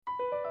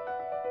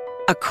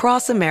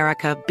Across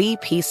America,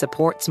 BP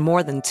supports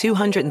more than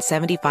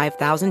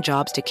 275,000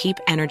 jobs to keep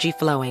energy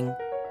flowing.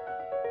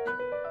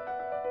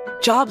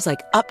 Jobs like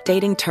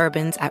updating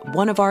turbines at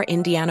one of our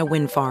Indiana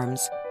wind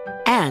farms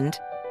and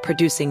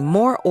producing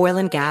more oil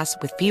and gas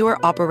with fewer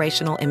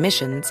operational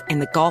emissions in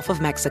the Gulf of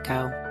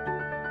Mexico.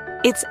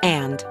 It's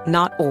and,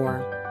 not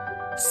or.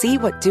 See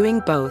what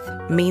doing both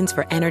means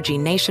for energy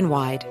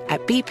nationwide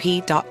at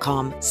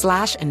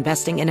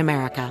bp.com/investing in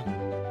America.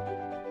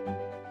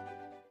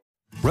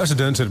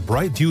 Residents at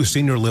Brightview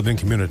Senior Living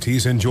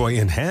Communities enjoy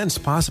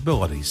enhanced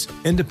possibilities,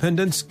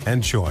 independence,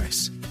 and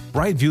choice.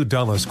 Brightview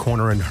Dulles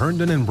Corner in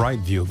Herndon and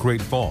Brightview,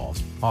 Great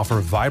Falls, offer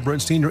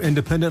vibrant senior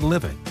independent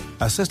living,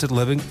 assisted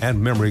living,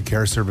 and memory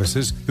care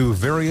services through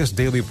various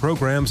daily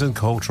programs and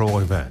cultural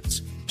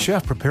events.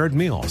 Chef-prepared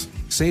meals,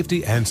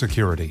 safety and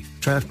security,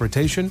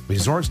 transportation,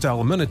 resort-style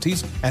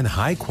amenities, and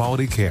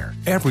high-quality care.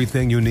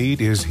 Everything you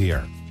need is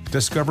here.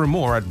 Discover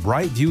more at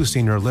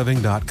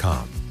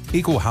brightviewseniorliving.com.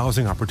 Equal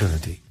housing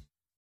opportunity.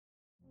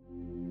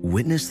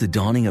 Witness the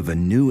dawning of a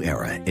new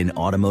era in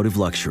automotive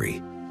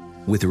luxury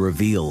with a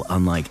reveal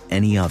unlike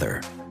any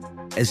other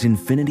as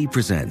Infiniti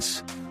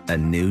presents a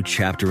new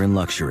chapter in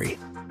luxury,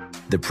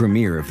 the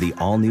premiere of the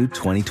all-new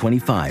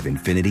 2025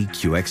 Infiniti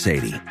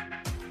QX80.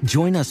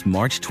 Join us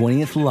March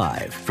 20th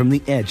live from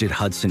the Edge at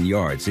Hudson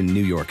Yards in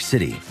New York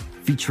City,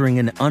 featuring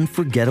an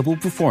unforgettable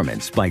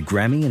performance by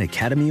Grammy and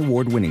Academy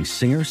Award-winning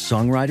singer,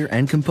 songwriter,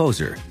 and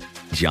composer,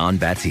 Jon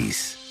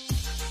Batiste.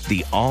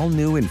 The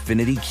all-new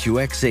Infiniti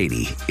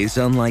QX80 is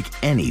unlike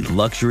any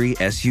luxury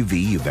SUV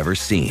you've ever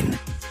seen.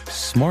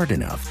 Smart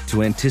enough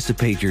to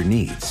anticipate your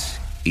needs,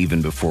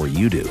 even before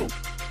you do.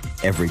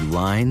 Every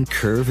line,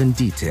 curve, and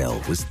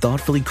detail was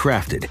thoughtfully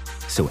crafted,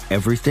 so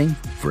everything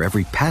for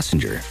every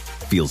passenger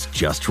feels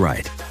just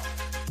right.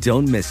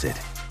 Don't miss it.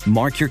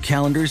 Mark your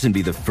calendars and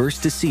be the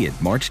first to see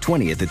it March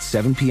 20th at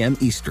 7 p.m.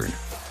 Eastern,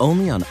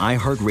 only on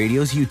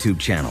iHeartRadio's YouTube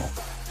channel.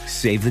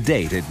 Save the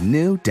date at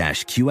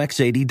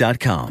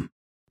new-QX80.com.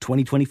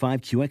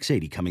 2025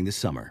 QX80 coming this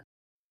summer.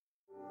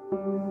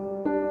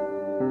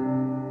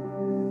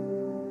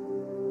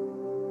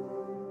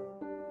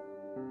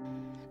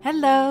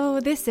 Hello,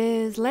 this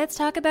is Let's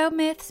Talk About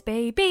Myths,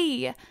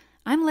 baby.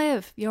 I'm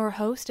Liv, your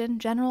host and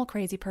general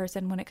crazy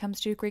person when it comes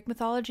to Greek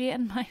mythology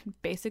and my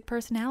basic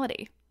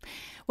personality.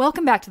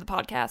 Welcome back to the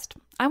podcast.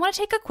 I want to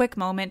take a quick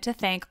moment to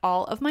thank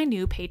all of my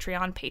new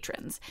Patreon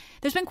patrons.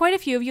 There's been quite a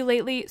few of you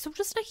lately, so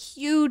just a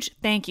huge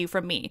thank you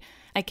from me.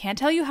 I can't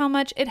tell you how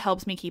much it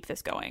helps me keep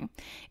this going.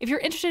 If you're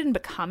interested in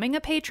becoming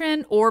a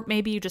patron, or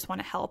maybe you just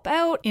want to help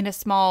out in a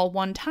small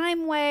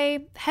one-time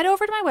way, head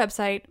over to my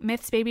website,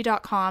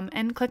 mythsbaby.com,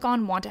 and click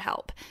on Want to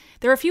Help.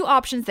 There are a few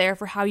options there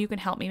for how you can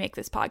help me make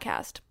this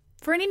podcast.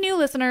 For any new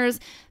listeners,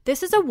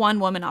 this is a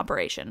one-woman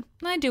operation.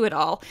 I do it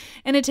all,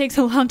 and it takes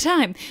a long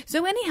time,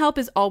 so any help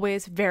is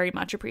always very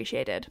much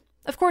appreciated.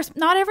 Of course,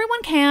 not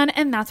everyone can,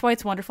 and that's why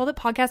it's wonderful that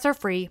podcasts are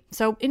free,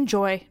 so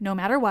enjoy no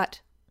matter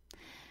what.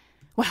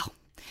 Well,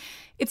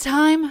 it's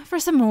time for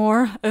some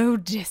more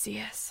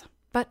Odysseus.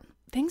 But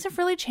things have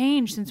really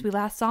changed since we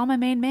last saw my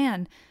main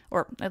man,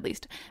 or at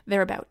least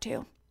they're about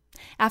to.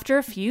 After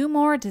a few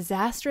more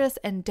disastrous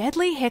and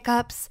deadly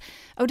hiccups,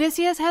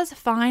 Odysseus has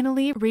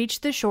finally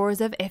reached the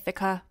shores of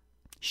Ithaca.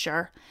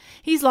 Sure,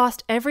 he's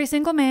lost every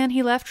single man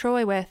he left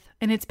Troy with,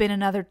 and it's been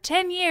another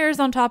 10 years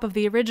on top of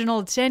the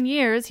original 10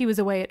 years he was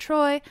away at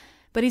Troy,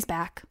 but he's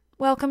back,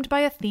 welcomed by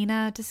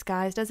Athena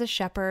disguised as a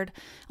shepherd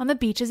on the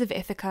beaches of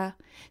Ithaca,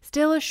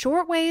 still a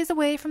short ways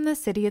away from the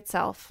city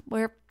itself,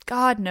 where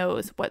God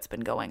knows what's been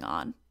going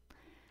on.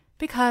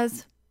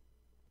 Because,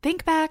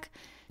 think back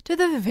to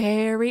the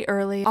very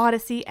early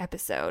Odyssey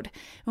episode,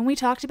 when we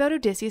talked about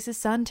Odysseus'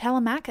 son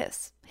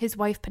Telemachus, his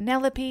wife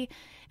Penelope,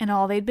 and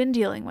all they'd been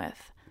dealing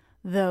with.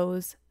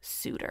 Those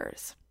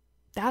suitors.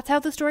 That's how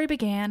the story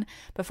began,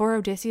 before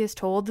Odysseus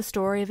told the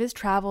story of his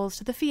travels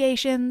to the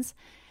Phaeacians.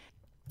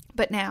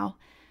 But now,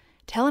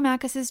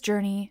 Telemachus'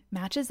 journey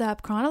matches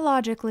up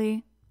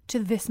chronologically to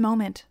this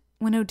moment,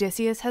 when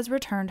Odysseus has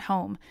returned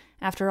home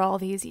after all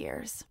these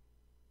years.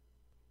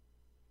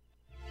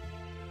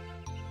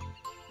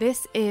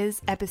 This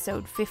is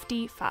episode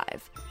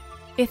 55.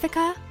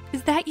 Ithaca,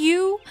 is that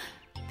you?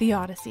 The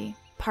Odyssey,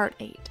 part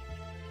 8.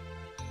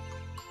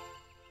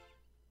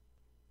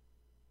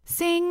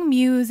 Sing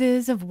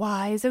muses of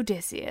wise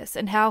Odysseus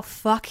and how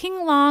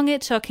fucking long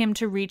it took him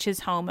to reach his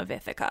home of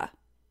Ithaca.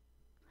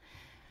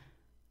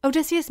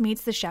 Odysseus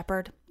meets the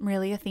shepherd,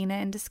 really Athena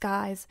in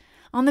disguise,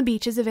 on the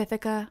beaches of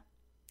Ithaca.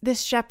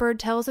 This shepherd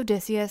tells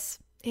Odysseus,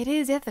 it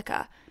is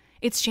Ithaca.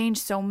 It's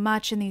changed so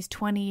much in these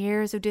 20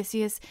 years,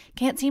 Odysseus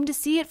can't seem to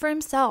see it for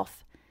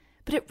himself.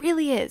 But it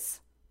really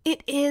is.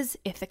 It is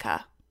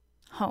Ithaca.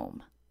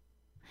 Home.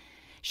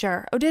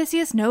 Sure,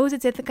 Odysseus knows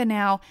it's Ithaca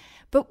now,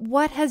 but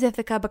what has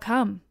Ithaca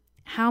become?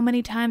 How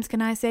many times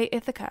can I say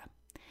Ithaca?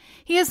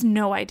 He has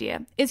no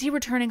idea. Is he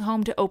returning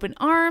home to open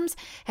arms?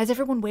 Has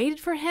everyone waited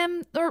for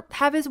him? Or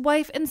have his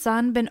wife and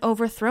son been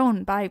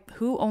overthrown by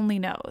who only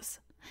knows?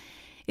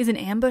 Is an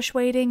ambush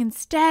waiting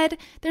instead?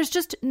 There's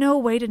just no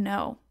way to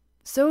know.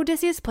 So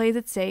Odysseus plays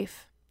it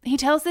safe. He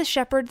tells this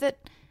shepherd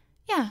that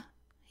Yeah,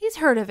 he's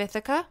heard of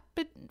Ithaca,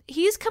 but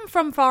he's come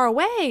from far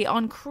away,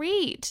 on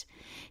Crete.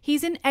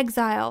 He's in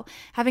exile,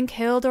 having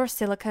killed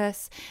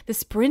Orsilochus, the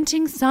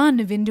sprinting son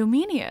of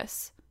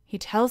Idomeneus. He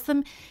tells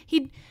them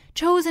he'd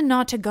chosen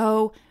not to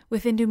go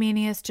with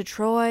Idomeneus to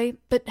Troy,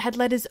 but had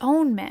led his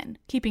own men,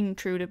 keeping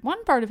true to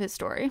one part of his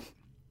story.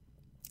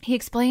 He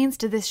explains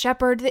to this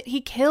shepherd that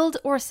he killed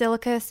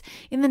Orsilochus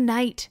in the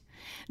night.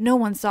 No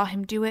one saw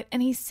him do it,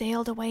 and he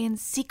sailed away in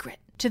secret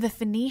to the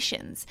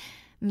Phoenicians.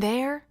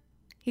 There,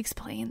 he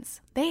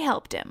explains, they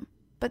helped him,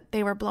 but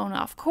they were blown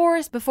off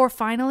course before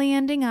finally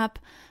ending up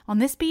on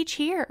this beach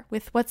here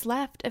with what's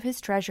left of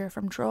his treasure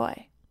from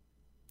Troy.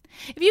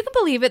 If you can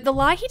believe it, the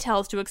lie he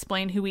tells to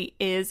explain who he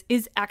is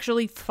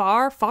actually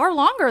far, far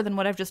longer than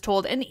what I've just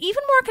told, and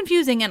even more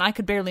confusing, and I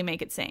could barely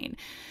make it sane.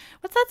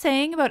 What's that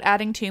saying about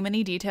adding too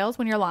many details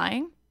when you're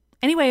lying?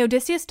 Anyway,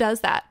 Odysseus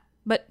does that,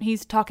 but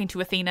he's talking to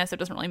Athena, so it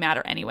doesn't really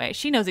matter anyway.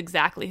 She knows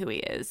exactly who he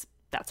is.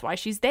 That's why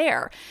she's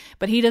there.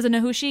 But he doesn't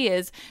know who she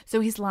is, so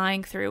he's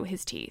lying through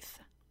his teeth.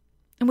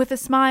 And with a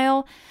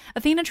smile,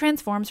 Athena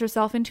transforms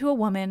herself into a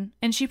woman,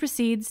 and she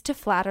proceeds to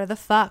flatter the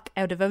fuck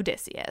out of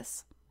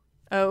Odysseus.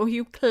 Oh,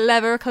 you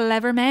clever,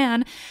 clever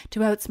man. To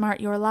outsmart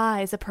your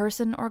lies, a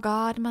person or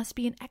god must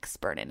be an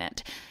expert in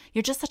it.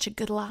 You're just such a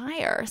good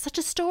liar, such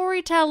a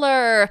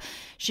storyteller.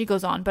 She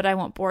goes on, but I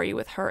won't bore you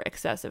with her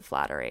excessive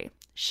flattery.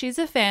 She's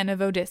a fan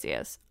of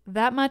Odysseus.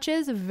 That much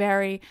is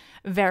very,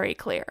 very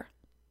clear.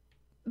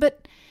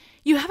 But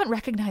you haven't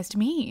recognized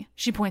me,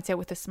 she points out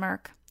with a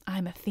smirk.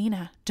 I'm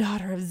Athena,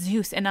 daughter of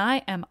Zeus, and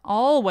I am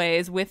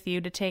always with you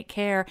to take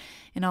care.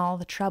 In all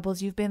the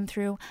troubles you've been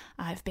through,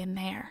 I've been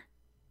there.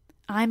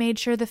 I made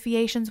sure the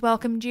Phaeacians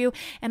welcomed you,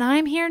 and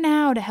I'm here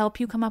now to help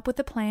you come up with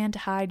a plan to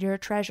hide your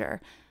treasure.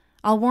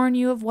 I'll warn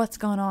you of what's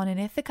gone on in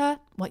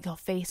Ithaca, what you'll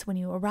face when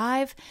you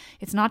arrive.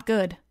 It's not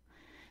good.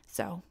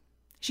 So,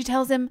 she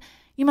tells him,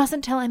 you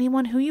mustn't tell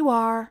anyone who you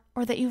are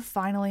or that you've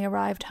finally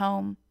arrived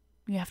home.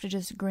 You have to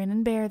just grin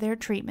and bear their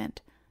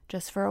treatment,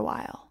 just for a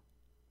while.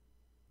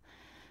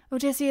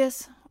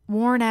 Odysseus,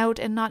 worn out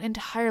and not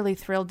entirely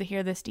thrilled to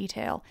hear this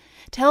detail,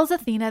 tells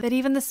Athena that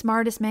even the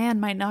smartest man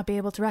might not be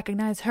able to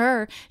recognize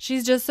her.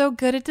 She's just so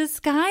good at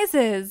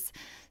disguises.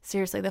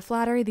 Seriously, the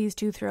flattery these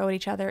two throw at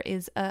each other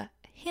is a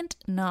hint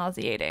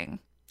nauseating.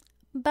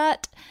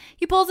 But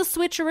he pulls a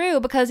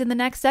switcheroo because in the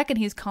next second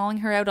he's calling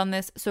her out on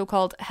this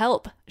so-called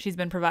help she's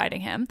been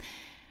providing him.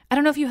 I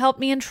don't know if you helped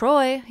me in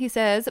Troy, he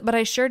says, but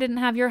I sure didn't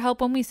have your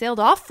help when we sailed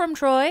off from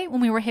Troy, when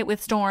we were hit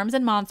with storms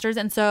and monsters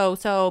and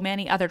so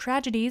many other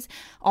tragedies,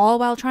 all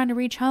while trying to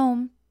reach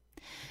home.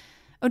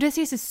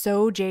 Odysseus is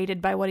so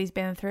jaded by what he's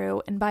been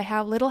through and by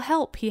how little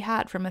help he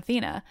had from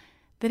Athena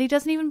that he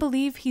doesn't even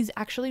believe he's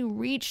actually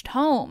reached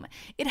home.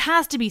 It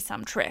has to be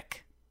some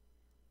trick.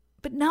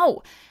 But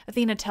no,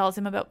 Athena tells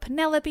him about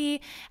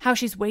Penelope, how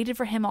she's waited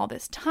for him all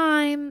this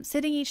time,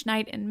 sitting each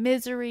night in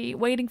misery,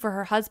 waiting for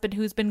her husband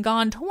who's been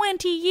gone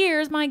 20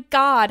 years. My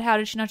God, how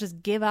did she not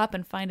just give up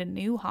and find a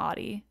new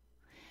hottie?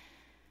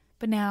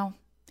 But now,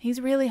 he's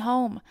really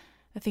home,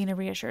 Athena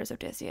reassures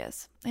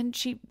Odysseus, and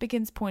she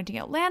begins pointing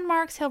out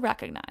landmarks he'll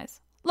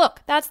recognize.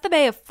 Look, that's the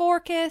Bay of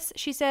Phorcus,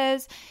 she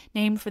says,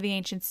 named for the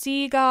ancient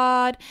sea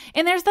god.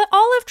 And there's the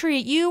olive tree,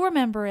 you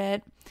remember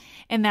it.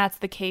 And that's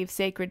the cave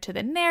sacred to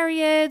the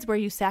Nereids, where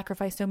you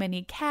sacrifice so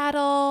many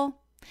cattle.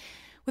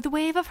 With a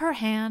wave of her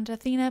hand,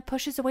 Athena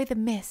pushes away the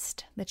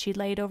mist that she'd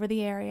laid over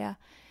the area.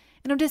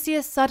 And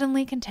Odysseus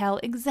suddenly can tell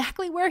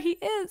exactly where he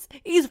is.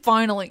 He's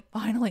finally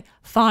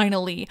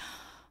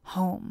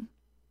home.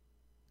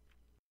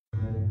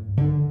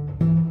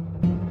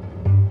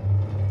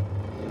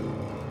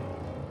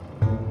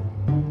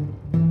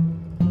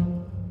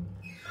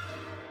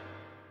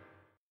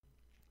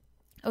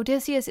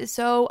 Odysseus is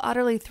so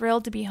utterly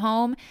thrilled to be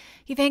home.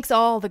 He thanks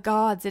all the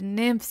gods and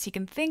nymphs he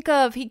can think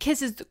of. He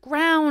kisses the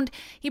ground.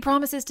 He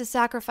promises to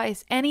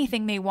sacrifice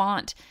anything they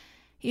want.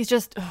 He's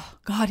just,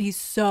 he's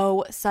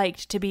so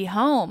psyched to be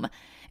home.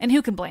 And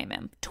who can blame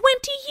him?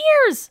 20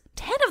 years!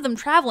 10 of them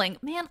traveling.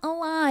 Man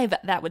alive,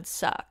 that would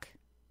suck.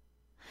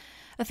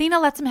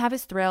 Athena lets him have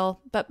his thrill,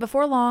 but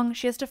before long,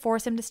 she has to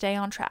force him to stay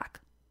on track.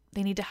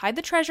 They need to hide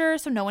the treasure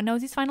so no one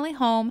knows he's finally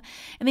home,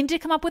 and they need to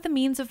come up with a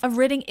means of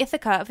ridding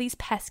Ithaca of these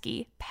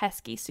pesky,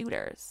 pesky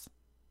suitors.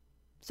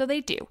 So they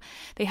do.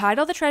 They hide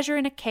all the treasure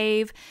in a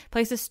cave,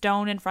 place a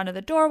stone in front of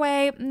the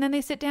doorway, and then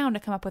they sit down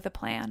to come up with a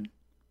plan.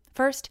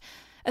 First,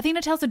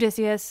 Athena tells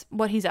Odysseus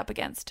what he's up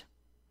against.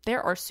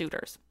 There are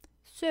suitors.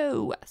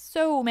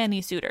 So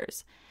many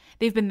suitors.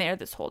 They've been there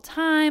this whole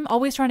time,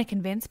 always trying to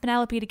convince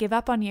Penelope to give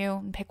up on you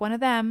and pick one of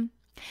them.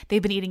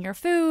 They've been eating your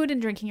food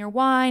and drinking your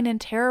wine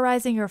and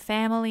terrorizing your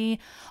family,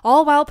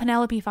 all while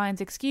Penelope finds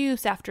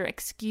excuse after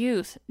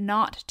excuse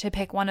not to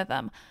pick one of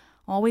them,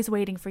 always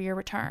waiting for your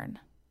return.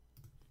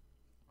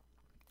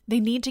 They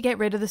need to get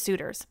rid of the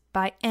suitors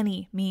by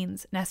any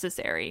means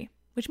necessary,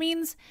 which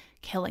means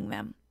killing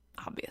them,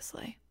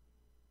 obviously.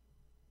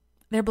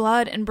 Their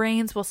blood and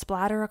brains will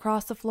splatter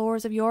across the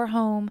floors of your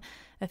home,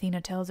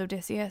 Athena tells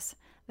Odysseus.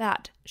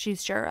 That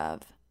she's sure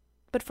of.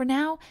 But for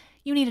now,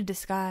 you need a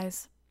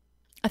disguise.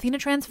 Athena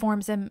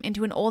transforms him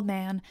into an old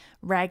man,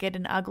 ragged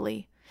and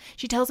ugly.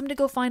 She tells him to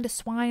go find a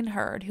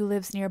swineherd who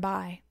lives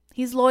nearby.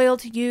 He's loyal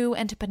to you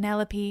and to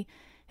Penelope.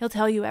 He'll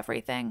tell you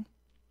everything.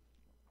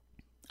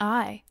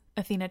 I,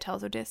 Athena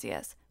tells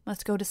Odysseus,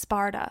 must go to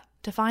Sparta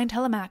to find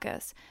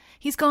Telemachus.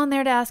 He's gone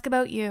there to ask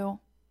about you.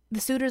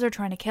 The suitors are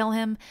trying to kill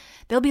him.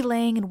 They'll be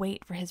laying in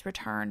wait for his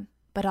return,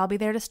 but I'll be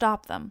there to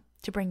stop them,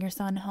 to bring your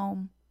son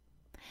home.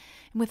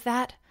 And with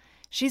that,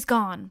 she's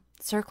gone,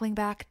 circling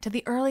back to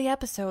the early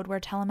episode where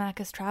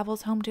Telemachus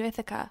travels home to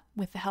Ithaca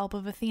with the help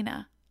of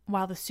Athena,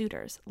 while the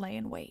suitors lay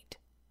in wait.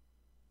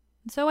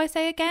 And so I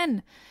say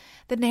again,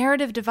 the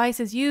narrative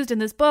devices used in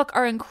this book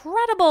are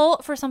incredible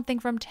for something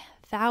from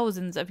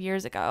thousands of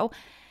years ago.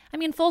 I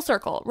mean, full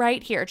circle,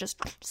 right here, just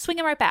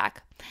swinging right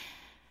back.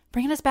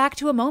 Bringing us back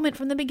to a moment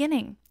from the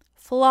beginning,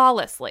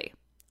 flawlessly.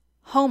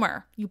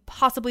 Homer, you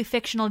possibly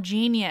fictional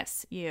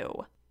genius,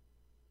 you.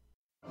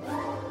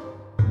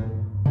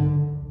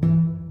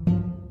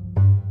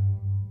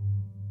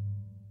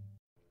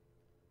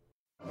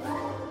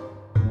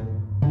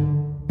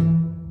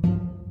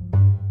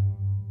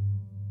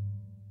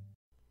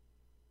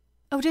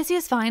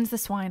 Odysseus finds the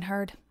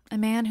swineherd, a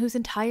man whose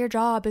entire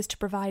job is to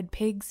provide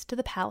pigs to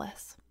the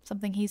palace,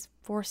 something he's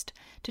forced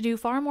to do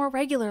far more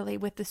regularly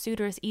with the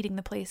suitors eating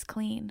the place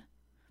clean.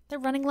 They're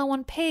running low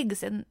on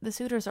pigs, and the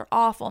suitors are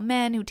awful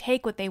men who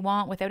take what they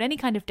want without any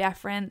kind of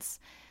deference.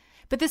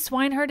 But this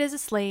swineherd is a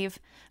slave,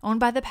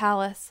 owned by the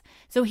palace,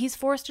 so he's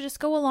forced to just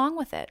go along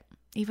with it,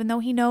 even though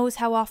he knows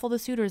how awful the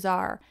suitors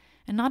are,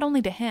 and not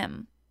only to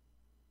him.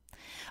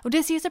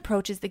 Odysseus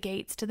approaches the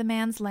gates to the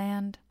man's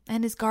land,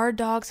 and his guard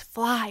dogs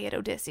fly at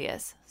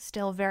Odysseus,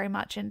 still very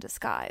much in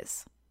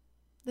disguise.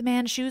 The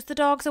man shoos the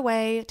dogs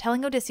away,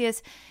 telling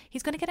Odysseus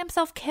he's going to get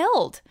himself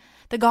killed.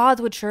 The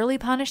gods would surely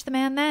punish the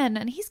man then,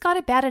 and he's got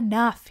it bad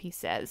enough, he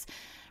says,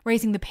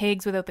 raising the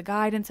pigs without the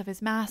guidance of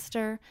his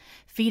master,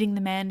 feeding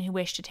the men who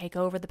wish to take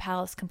over the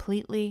palace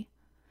completely.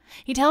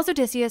 He tells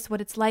Odysseus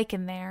what it's like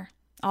in there,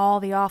 all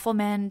the awful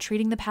men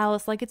treating the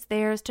palace like it's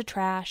theirs to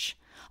trash,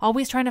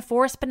 always trying to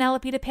force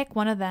Penelope to pick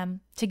one of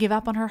them, to give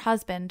up on her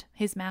husband,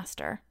 his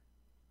master.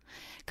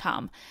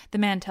 Come, the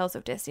man tells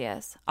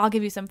Odysseus, I'll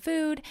give you some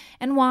food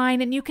and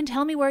wine, and you can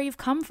tell me where you've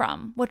come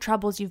from, what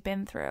troubles you've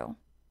been through.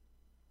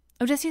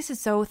 Odysseus is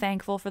so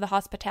thankful for the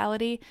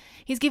hospitality.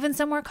 He's given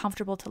somewhere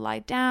comfortable to lie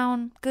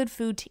down, good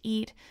food to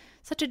eat,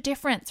 such a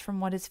difference from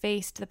what he's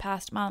faced the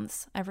past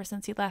months, ever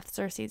since he left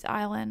Circe's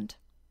island.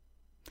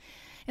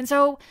 And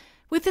so,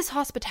 with this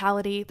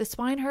hospitality, the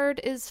swineherd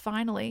is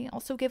finally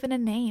also given a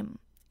name,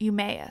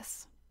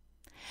 Eumaeus.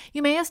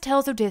 Eumaeus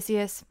tells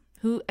Odysseus,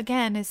 who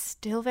again is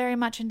still very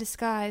much in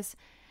disguise,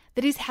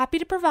 that he's happy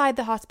to provide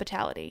the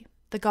hospitality.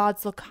 The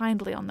gods look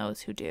kindly on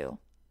those who do.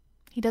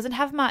 He doesn't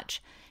have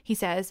much, he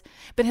says,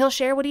 but he'll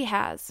share what he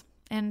has.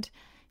 And,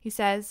 he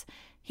says,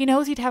 he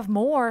knows he'd have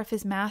more if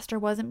his master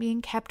wasn't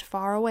being kept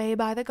far away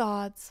by the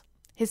gods.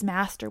 His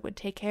master would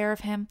take care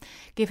of him,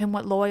 give him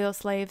what loyal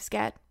slaves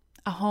get,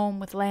 a home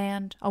with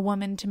land, a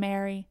woman to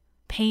marry,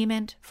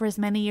 payment for his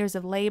many years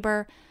of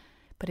labor.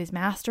 But his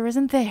master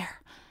isn't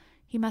there.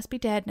 He must be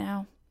dead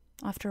now,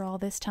 after all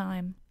this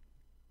time.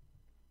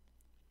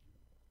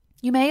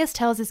 Eumaeus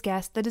tells his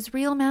guest that his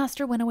real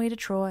master went away to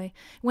Troy,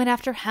 went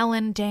after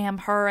Helen, damn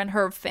her and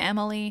her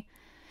family.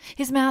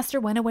 His master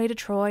went away to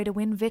Troy to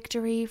win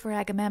victory for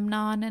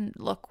Agamemnon, and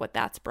look what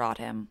that's brought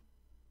him.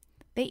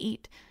 They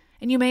eat,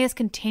 and Eumaeus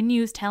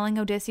continues telling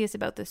Odysseus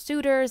about the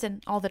suitors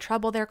and all the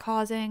trouble they're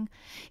causing.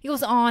 He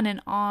goes on,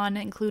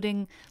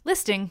 including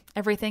listing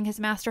everything his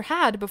master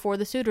had before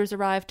the suitors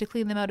arrived to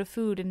clean them out of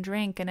food and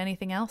drink and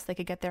anything else they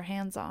could get their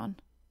hands on.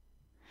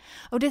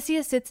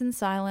 Odysseus sits in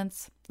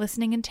silence,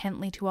 listening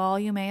intently to all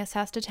Eumaeus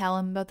has to tell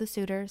him about the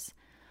suitors,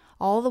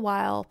 all the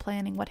while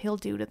planning what he'll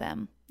do to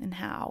them and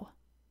how.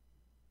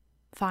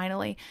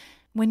 Finally,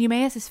 when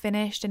Eumaeus is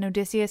finished and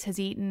Odysseus has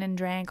eaten and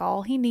drank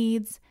all he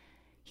needs,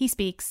 he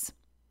speaks.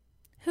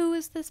 "Who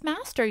is this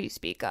master you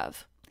speak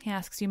of?" he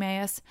asks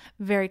Eumaeus,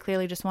 very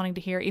clearly just wanting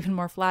to hear even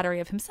more flattery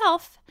of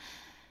himself.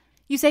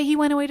 "You say he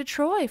went away to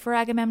Troy for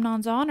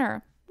Agamemnon's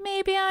honor.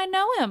 Maybe I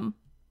know him."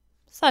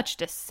 "Such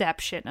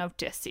deception,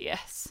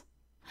 Odysseus."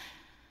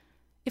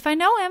 "If I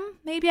know him,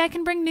 maybe I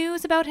can bring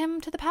news about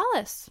him to the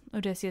palace,"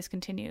 Odysseus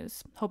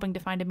continues, hoping to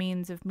find a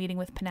means of meeting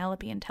with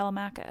Penelope and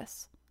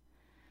Telemachus.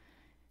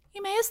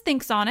 Eumaeus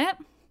thinks on it,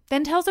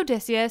 then tells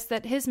Odysseus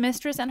that his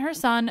mistress and her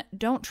son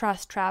don't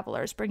trust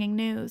travelers bringing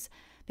news.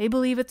 They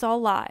believe it's all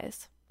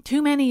lies.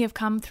 Too many have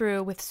come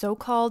through with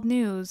so-called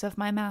news of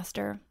my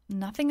master.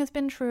 Nothing has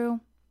been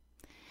true.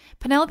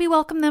 Penelope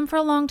welcomed them for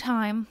a long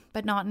time,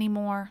 but not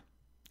anymore.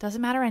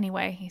 Doesn't matter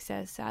anyway, he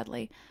says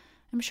sadly.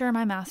 I'm sure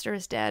my master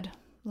is dead.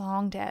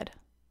 Long dead.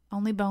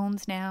 Only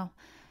bones now,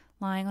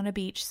 lying on a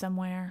beach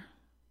somewhere.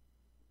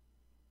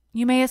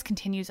 Eumaeus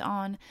continues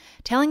on,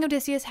 telling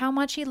Odysseus how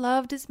much he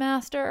loved his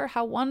master,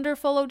 how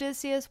wonderful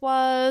Odysseus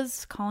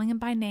was, calling him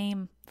by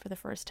name for the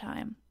first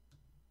time.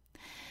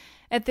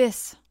 At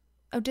this,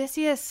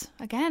 Odysseus,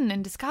 again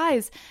in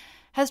disguise,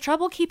 has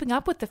trouble keeping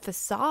up with the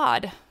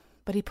facade,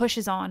 but he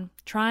pushes on,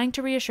 trying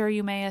to reassure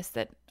Eumaeus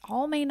that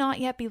all may not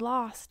yet be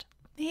lost.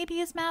 Maybe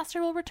his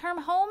master will return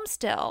home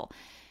still.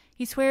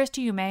 He swears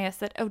to Eumaeus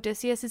that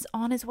Odysseus is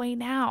on his way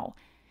now.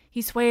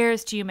 He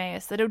swears to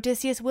Eumaeus that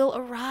Odysseus will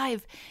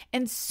arrive,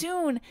 and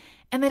soon,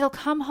 and that he'll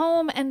come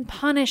home and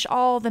punish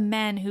all the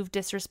men who've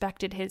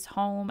disrespected his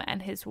home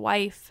and his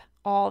wife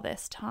all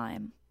this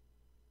time.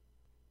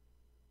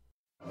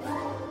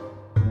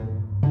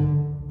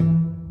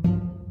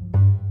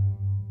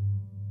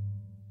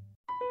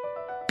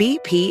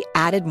 BP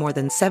added more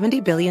than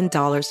 $70 billion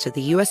to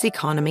the U.S.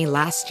 economy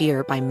last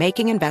year by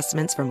making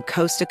investments from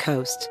coast to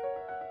coast.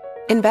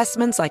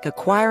 Investments like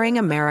acquiring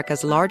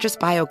America's largest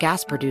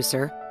biogas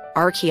producer,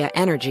 Archaea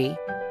Energy,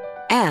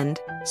 and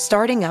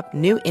starting up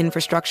new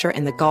infrastructure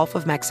in the Gulf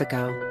of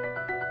Mexico.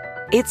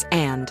 It's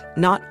and,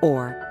 not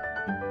or.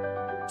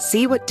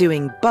 See what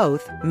doing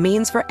both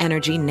means for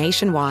energy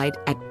nationwide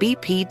at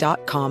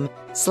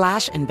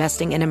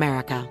bp.com/investing in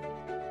America.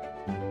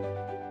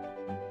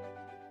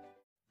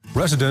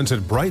 Residents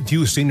at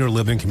Brightview Senior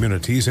Living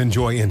Communities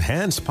enjoy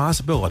enhanced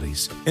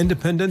possibilities,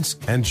 independence,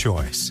 and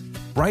choice.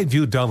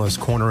 Brightview Dulles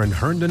Corner in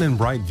Herndon and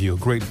Brightview,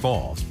 Great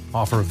Falls,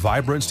 offer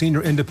vibrant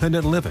senior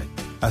independent living,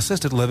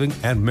 assisted living,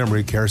 and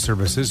memory care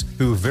services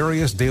through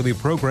various daily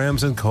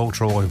programs and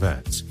cultural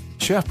events.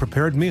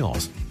 Chef-prepared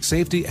meals,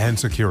 safety and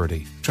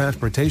security,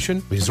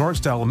 transportation,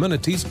 resort-style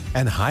amenities,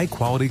 and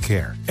high-quality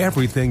care.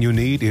 Everything you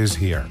need is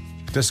here.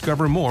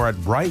 Discover more at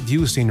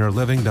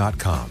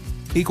brightviewseniorliving.com.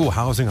 Equal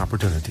housing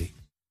opportunity.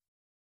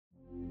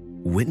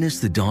 Witness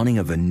the dawning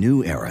of a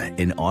new era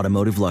in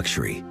automotive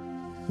luxury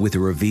with a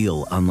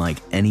reveal unlike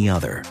any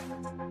other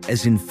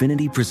as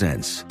Infiniti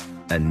presents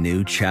a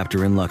new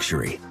chapter in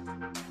luxury,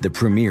 the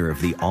premiere of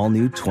the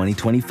all-new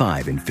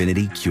 2025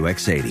 Infiniti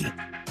QX80.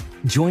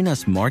 Join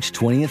us March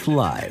 20th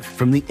live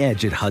from the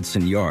Edge at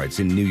Hudson Yards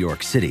in New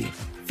York City,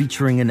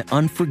 featuring an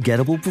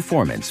unforgettable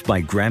performance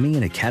by Grammy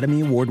and Academy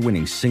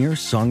Award-winning singer,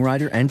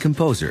 songwriter, and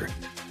composer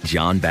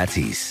Jon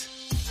Batiste.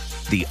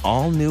 The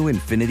all-new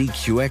Infiniti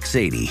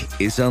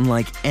QX80 is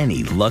unlike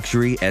any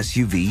luxury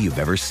SUV you've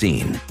ever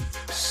seen.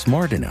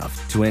 Smart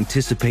enough to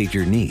anticipate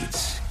your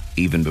needs,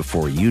 even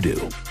before you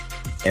do.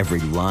 Every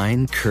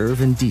line,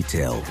 curve, and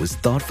detail was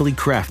thoughtfully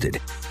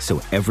crafted,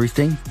 so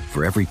everything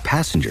for every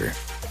passenger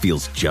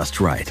feels just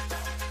right.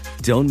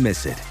 Don't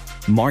miss it.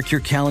 Mark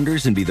your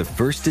calendars and be the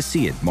first to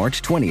see it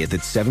March 20th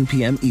at 7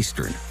 p.m.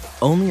 Eastern,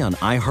 only on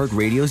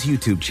iHeartRadio's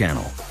YouTube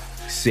channel.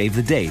 Save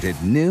the date at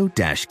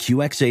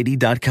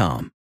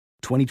new-QX80.com.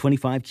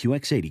 2025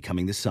 QX80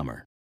 coming this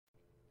summer.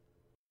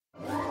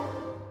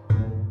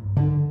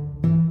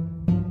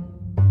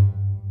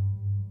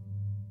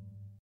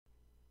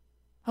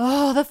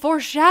 Oh, the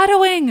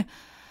foreshadowing!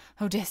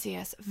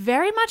 Odysseus,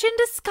 very much in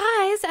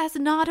disguise as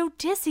not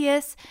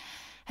Odysseus,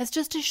 has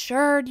just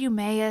assured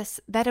Eumaeus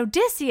that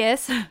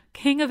Odysseus,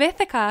 king of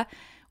Ithaca,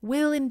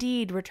 will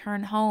indeed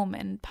return home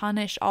and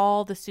punish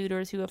all the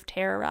suitors who have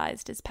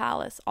terrorized his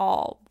palace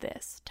all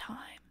this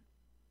time.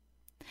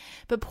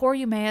 But poor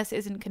Eumaeus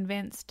isn't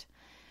convinced.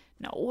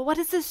 No, what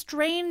does the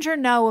stranger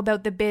know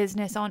about the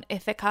business on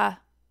Ithaca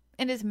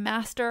and his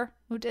master,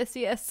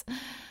 Odysseus?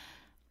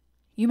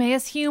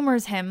 Eumaeus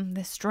humors him,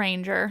 this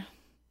stranger.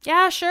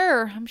 Yeah,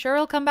 sure, I'm sure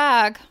he'll come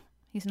back.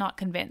 He's not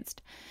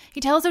convinced.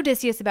 He tells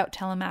Odysseus about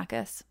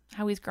Telemachus,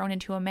 how he's grown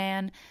into a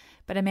man,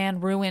 but a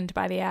man ruined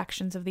by the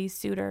actions of these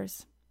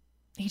suitors.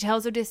 He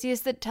tells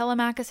Odysseus that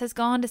Telemachus has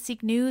gone to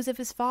seek news of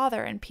his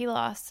father and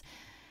Pylos,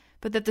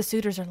 but that the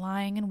suitors are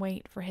lying in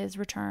wait for his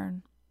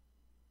return.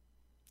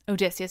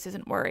 Odysseus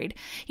isn't worried.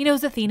 He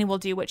knows Athena will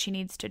do what she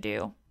needs to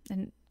do.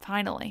 And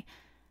finally,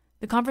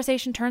 the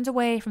conversation turns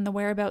away from the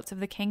whereabouts of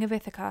the king of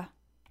Ithaca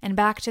and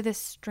back to this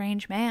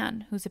strange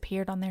man who's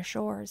appeared on their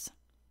shores.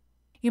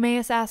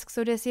 Eumaeus asks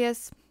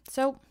Odysseus,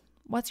 "So,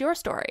 what's your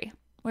story?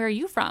 Where are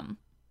you from?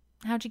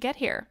 How'd you get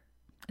here?"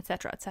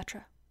 etc.,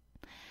 etc.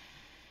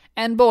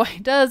 And boy,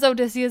 does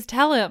Odysseus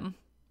tell him.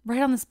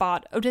 Right on the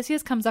spot,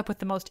 Odysseus comes up with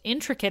the most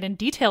intricate and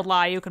detailed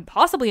lie you can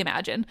possibly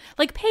imagine,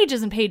 like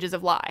pages and pages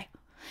of lie.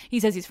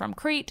 He says he's from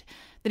Crete,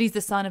 that he's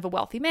the son of a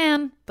wealthy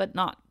man, but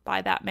not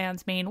by that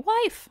man's main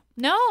wife.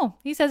 No,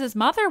 he says his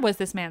mother was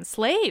this man's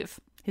slave,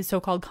 his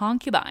so-called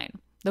concubine,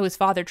 though his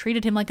father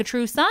treated him like a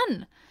true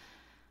son.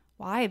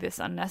 Why this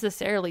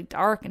unnecessarily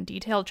dark and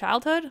detailed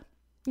childhood?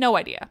 No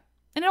idea.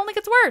 And it only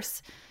gets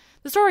worse.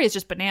 The story is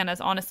just bananas,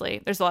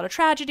 honestly. There's a lot of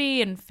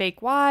tragedy and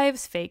fake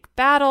wives, fake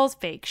battles,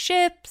 fake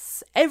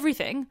ships,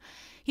 everything.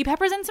 He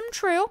peppers in some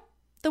true,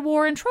 the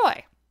war in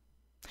Troy,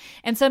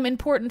 and some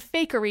important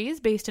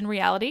fakeries based in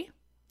reality,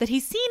 that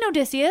he's seen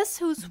Odysseus,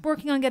 who's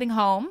working on getting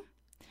home.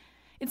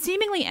 It's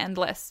seemingly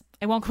endless.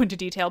 I won't go into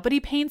detail, but he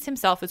paints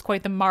himself as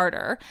quite the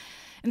martyr.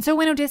 And so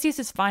when Odysseus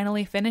is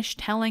finally finished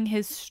telling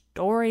his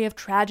story of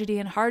tragedy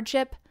and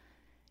hardship,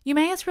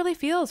 Eumaeus really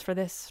feels for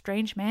this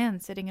strange man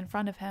sitting in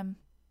front of him.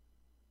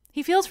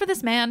 He feels for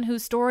this man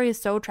whose story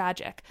is so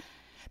tragic,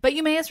 but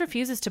Eumaeus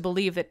refuses to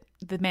believe that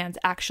the man's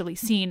actually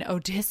seen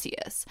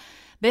Odysseus.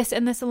 This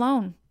and this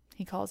alone,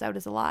 he calls out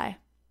as a lie.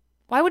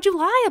 "Why would you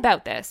lie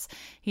about this?"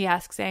 he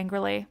asks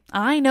angrily.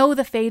 "I know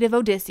the fate of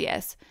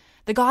Odysseus.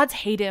 The gods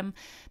hate him.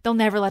 They'll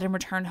never let him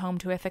return home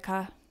to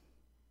Ithaca.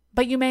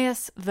 But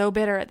Eumaeus, though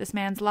bitter at this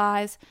man's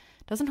lies,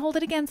 doesn't hold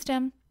it against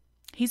him.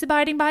 He's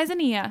abiding by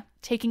Xenia,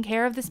 taking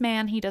care of this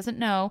man he doesn't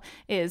know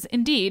is,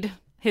 indeed,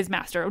 his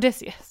master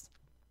Odysseus.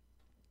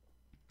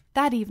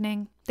 That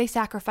evening, they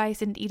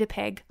sacrifice and eat a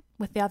pig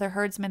with the other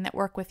herdsmen that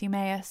work with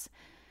Eumaeus.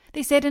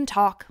 They sit and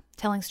talk,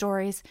 telling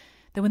stories,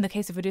 though in the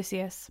case of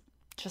Odysseus,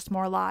 just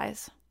more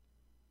lies.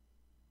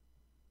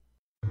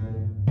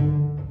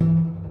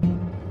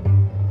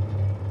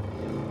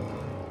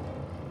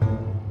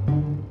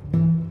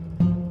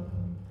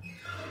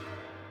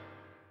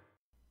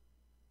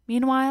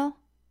 Meanwhile,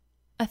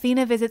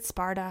 Athena visits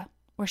Sparta,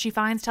 where she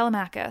finds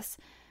Telemachus.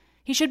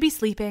 He should be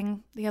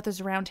sleeping, the others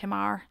around him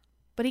are,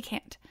 but he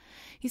can't.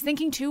 He's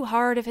thinking too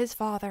hard of his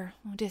father,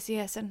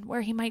 Odysseus, and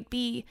where he might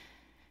be,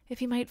 if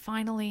he might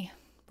finally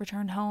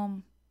return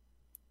home.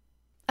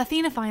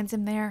 Athena finds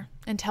him there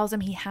and tells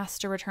him he has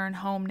to return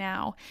home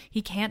now.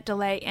 He can't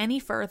delay any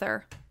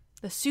further.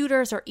 The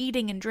suitors are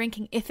eating and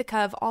drinking Ithaca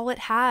of all it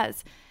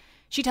has.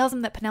 She tells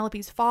him that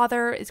Penelope's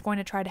father is going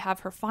to try to have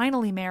her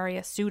finally marry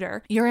a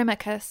suitor,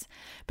 Eurymachus,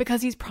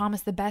 because he's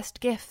promised the best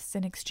gifts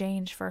in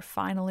exchange for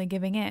finally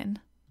giving in.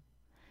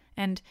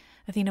 And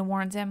Athena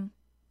warns him,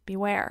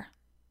 beware.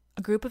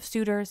 A group of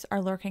suitors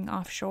are lurking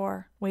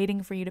offshore,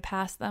 waiting for you to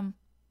pass them.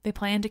 They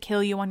plan to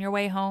kill you on your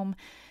way home,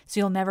 so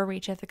you'll never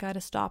reach Ithaca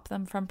to stop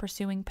them from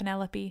pursuing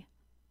Penelope.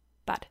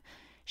 But,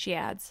 she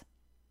adds,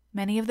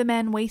 many of the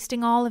men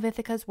wasting all of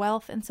Ithaca's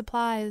wealth and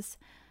supplies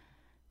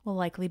will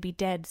likely be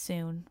dead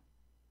soon.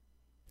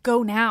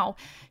 Go now,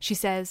 she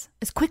says,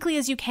 as quickly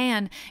as you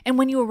can, and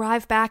when you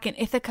arrive back in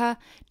Ithaca,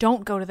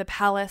 don't go to the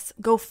palace.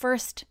 Go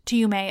first to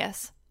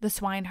Eumaeus, the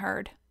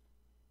swineherd.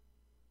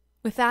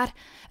 With that,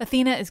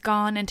 Athena is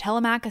gone, and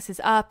Telemachus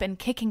is up and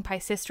kicking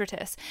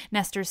Pisistratus,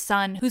 Nestor's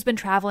son, who's been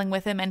traveling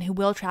with him and who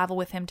will travel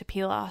with him to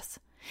Pylos.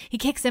 He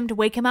kicks him to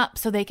wake him up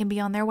so they can be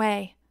on their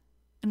way.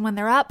 And when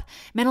they're up,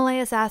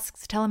 Menelaus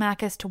asks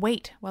Telemachus to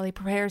wait while he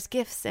prepares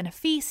gifts and a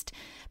feast,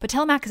 but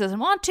Telemachus doesn't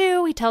want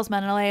to. He tells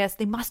Menelaus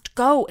they must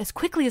go as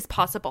quickly as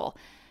possible.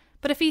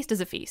 But a feast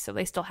is a feast, so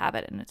they still have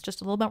it, and it's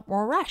just a little bit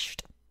more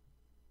rushed.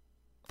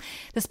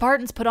 The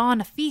Spartans put on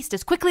a feast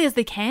as quickly as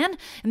they can,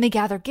 and they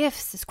gather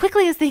gifts as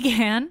quickly as they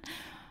can.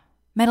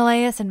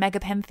 Menelaus and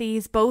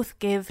Megapenthes both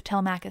give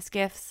Telemachus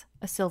gifts,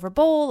 a silver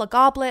bowl, a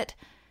goblet.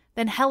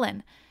 Then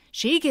Helen,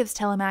 she gives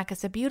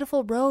Telemachus a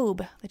beautiful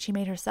robe that she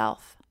made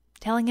herself,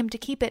 telling him to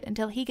keep it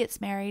until he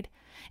gets married,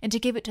 and to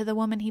give it to the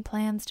woman he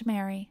plans to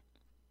marry.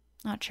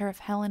 Not sure if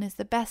Helen is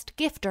the best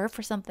gifter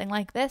for something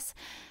like this,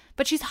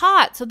 but she's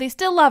hot, so they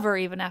still love her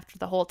even after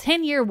the whole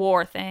 10-year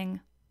war thing.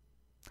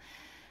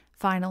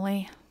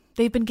 Finally,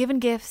 they've been given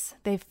gifts,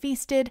 they've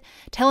feasted,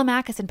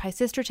 Telemachus and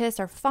Pisistratus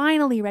are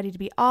finally ready to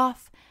be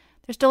off.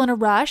 They're still in a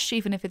rush,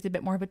 even if it's a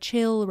bit more of a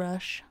chill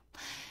rush.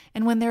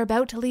 And when they're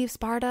about to leave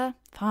Sparta,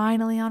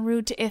 finally en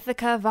route to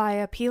Ithaca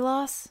via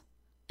Pylos,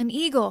 an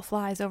eagle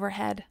flies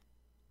overhead.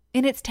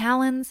 In its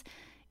talons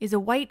is a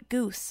white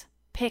goose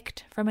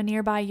picked from a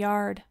nearby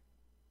yard.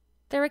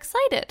 They're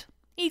excited.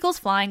 Eagles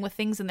flying with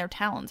things in their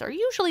talons are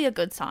usually a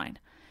good sign.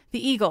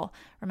 The eagle,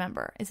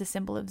 remember, is a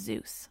symbol of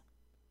Zeus.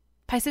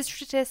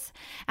 Pisistratus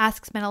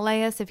asks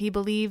Menelaus if he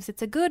believes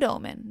it's a good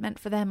omen meant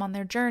for them on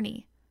their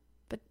journey.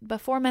 But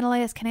before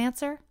Menelaus can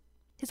answer,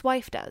 his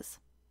wife does.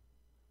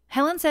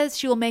 Helen says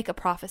she will make a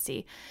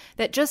prophecy,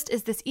 that just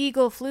as this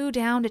eagle flew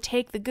down to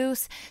take the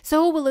goose,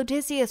 so will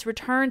Odysseus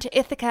return to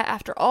Ithaca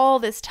after all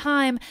this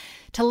time,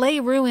 to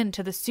lay ruin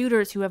to the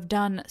suitors who have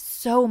done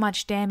so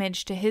much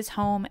damage to his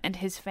home and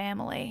his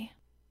family.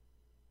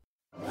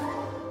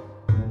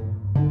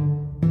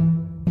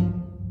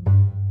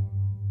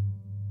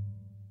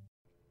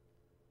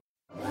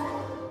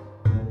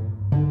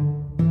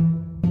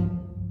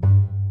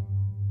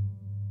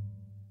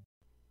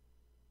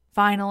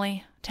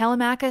 Finally,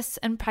 Telemachus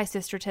and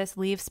Pisistratus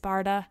leave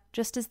Sparta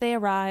just as they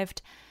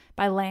arrived,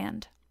 by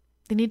land.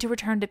 They need to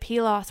return to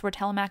Pylos where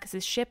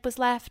Telemachus' ship was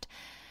left,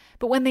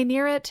 but when they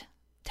near it,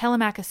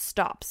 Telemachus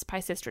stops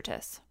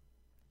Pisistratus.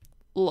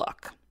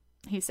 Look,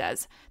 he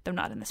says, though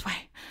not in this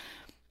way.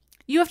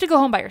 You have to go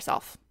home by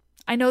yourself.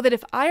 I know that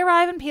if I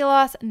arrive in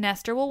Pylos,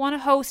 Nestor will want to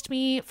host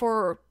me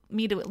for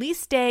me to at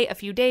least stay a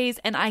few days,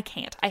 and I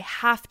can't. I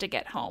have to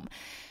get home.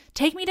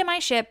 Take me to my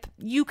ship.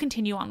 You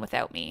continue on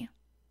without me.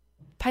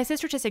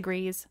 Pisistratus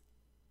agrees.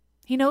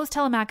 He knows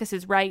Telemachus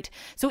is right,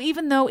 so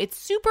even though it's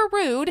super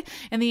rude,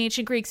 and the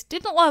ancient Greeks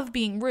didn't love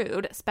being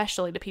rude,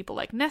 especially to people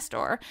like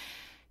Nestor,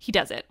 he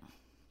does it.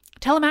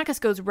 Telemachus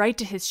goes right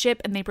to his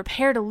ship, and they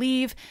prepare to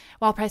leave,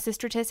 while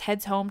Pisistratus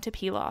heads home to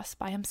Pylos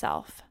by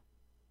himself.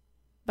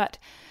 But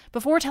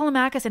before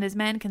Telemachus and his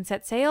men can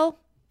set sail,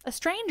 a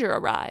stranger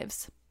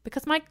arrives.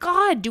 Because my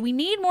God, do we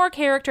need more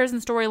characters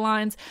and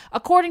storylines,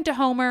 according to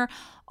Homer,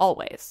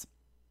 always.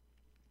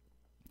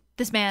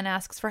 This man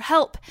asks for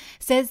help,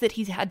 says that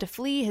he's had to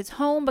flee his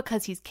home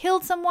because he's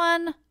killed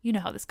someone. You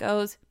know how this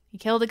goes. He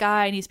killed a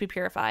guy and needs to be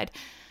purified.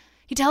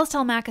 He tells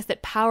Telemachus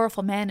that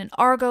powerful men in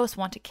Argos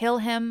want to kill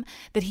him,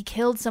 that he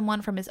killed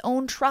someone from his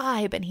own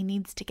tribe and he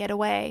needs to get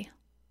away.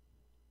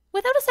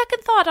 Without a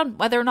second thought on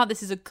whether or not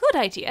this is a good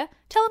idea,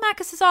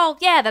 Telemachus is all,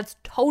 yeah, that's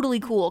totally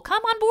cool.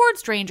 Come on board,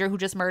 stranger who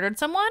just murdered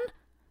someone.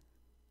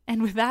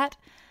 And with that,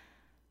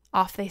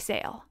 off they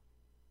sail.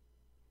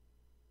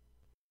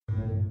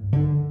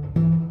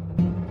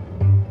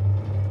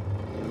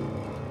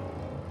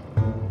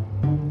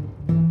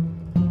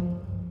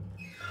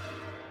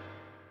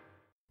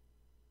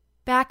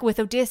 Back with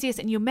Odysseus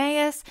and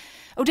Eumaeus,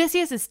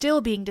 Odysseus is still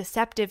being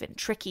deceptive and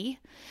tricky.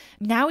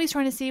 Now he's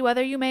trying to see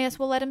whether Eumaeus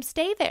will let him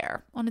stay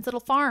there on his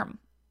little farm.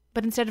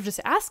 But instead of just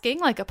asking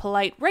like a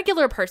polite,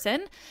 regular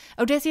person,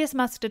 Odysseus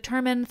must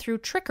determine through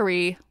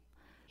trickery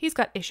he's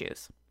got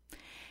issues.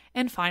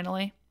 And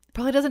finally, it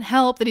probably doesn't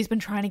help that he's been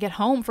trying to get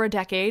home for a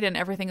decade and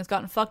everything has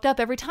gotten fucked up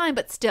every time,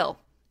 but still,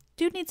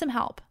 dude needs some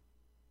help.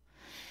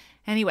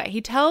 Anyway, he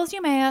tells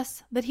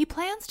Eumaeus that he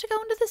plans to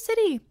go into the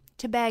city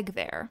to beg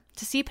there,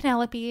 to see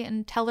Penelope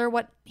and tell her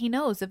what he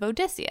knows of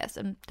Odysseus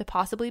and to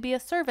possibly be a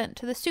servant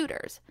to the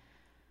suitors.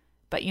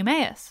 But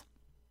Eumaeus,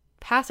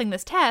 passing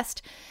this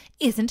test,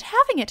 isn't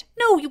having it.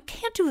 No, you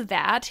can't do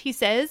that, he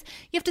says.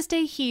 You have to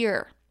stay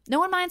here. No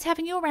one minds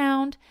having you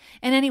around.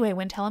 And anyway,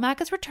 when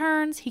Telemachus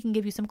returns, he can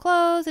give you some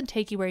clothes and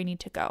take you where you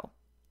need to go.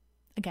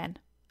 Again,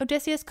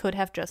 Odysseus could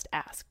have just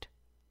asked.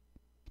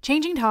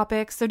 Changing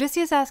topics,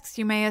 Odysseus asks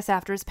Eumaeus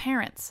after his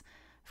parents.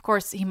 Of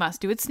course, he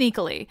must do it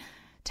sneakily.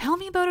 Tell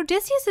me about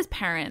Odysseus'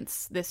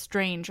 parents, this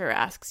stranger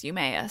asks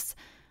Eumaeus.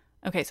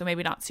 Okay, so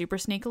maybe not super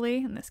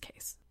sneakily in this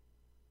case.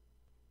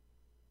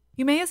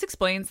 Eumaeus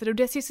explains that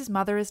Odysseus'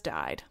 mother has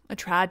died, a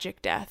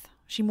tragic death.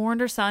 She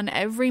mourned her son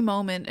every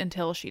moment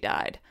until she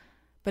died.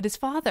 But his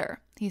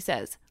father, he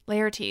says,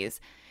 Laertes,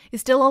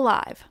 is still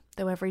alive,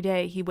 though every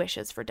day he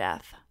wishes for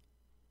death.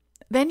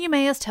 Then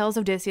Eumaeus tells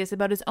Odysseus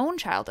about his own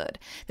childhood,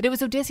 that it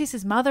was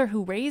Odysseus' mother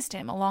who raised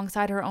him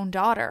alongside her own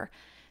daughter,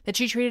 that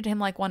she treated him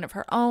like one of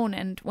her own,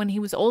 and when he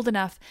was old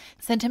enough,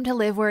 sent him to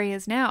live where he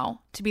is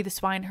now, to be the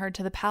swineherd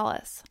to the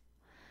palace.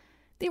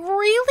 They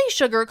really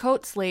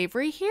sugarcoat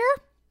slavery here?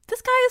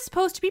 This guy is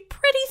supposed to be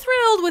pretty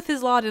thrilled with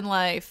his lot in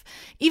life,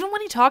 even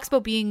when he talks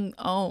about being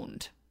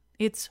owned.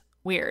 It's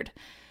weird.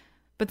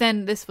 But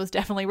then this was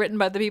definitely written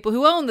by the people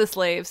who owned the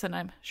slaves, and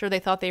I'm sure they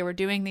thought they were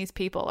doing these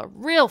people a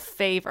real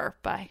favor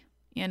by,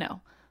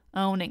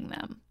 owning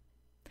them.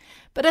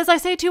 But as I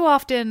say too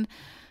often,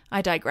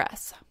 I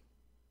digress.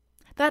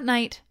 That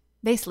night,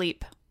 they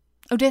sleep,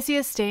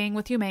 Odysseus staying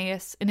with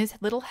Eumaeus in his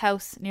little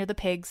house near the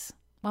pigs,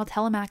 while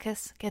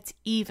Telemachus gets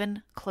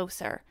even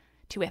closer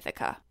to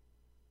Ithaca.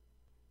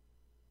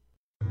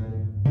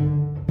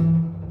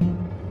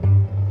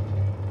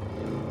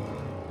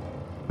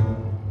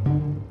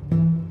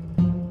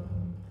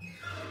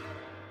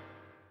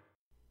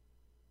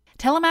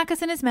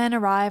 Telemachus and his men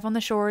arrive on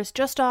the shores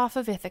just off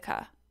of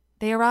Ithaca.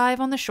 They arrive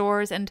on the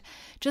shores, and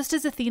just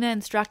as Athena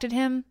instructed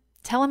him,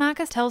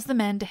 Telemachus tells the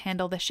men to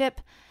handle the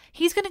ship.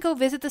 He's going to go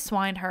visit the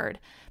swineherd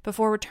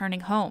before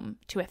returning home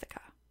to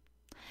Ithaca.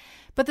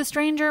 But the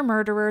stranger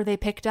murderer they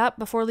picked up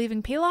before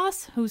leaving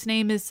Pylos, whose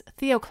name is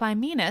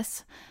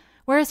Theoclymenus,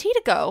 where is he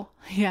to go?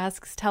 He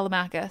asks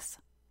Telemachus.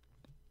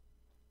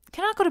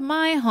 Cannot go to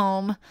my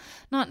home.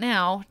 Not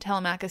now,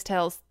 Telemachus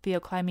tells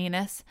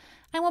Theoclymenus.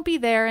 I won't be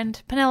there,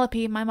 and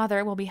Penelope, my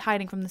mother, will be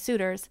hiding from the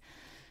suitors.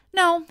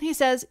 No, he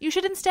says, you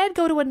should instead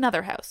go to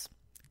another house.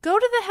 Go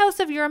to the house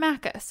of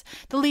Eurymachus,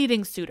 the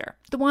leading suitor,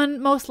 the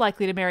one most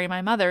likely to marry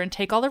my mother and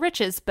take all the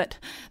riches, but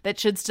that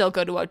should still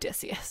go to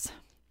Odysseus.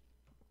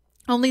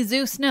 Only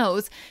Zeus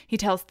knows, he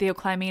tells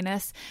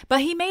Theoclymenus,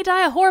 but he may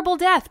die a horrible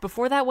death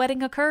before that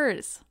wedding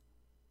occurs.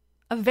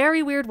 A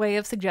very weird way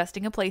of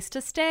suggesting a place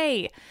to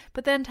stay,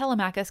 but then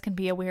Telemachus can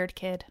be a weird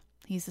kid.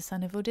 He's the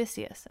son of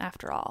Odysseus,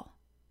 after all.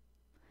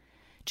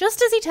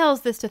 Just as he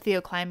tells this to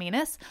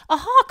Theoclymenus, a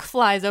hawk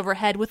flies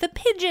overhead with a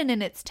pigeon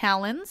in its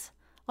talons.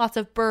 Lots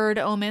of bird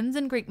omens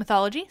in Greek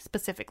mythology,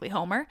 specifically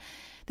Homer.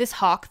 This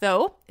hawk,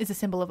 though, is a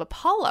symbol of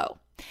Apollo.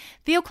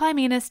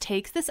 Theoclymenus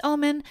takes this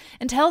omen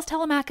and tells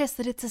Telemachus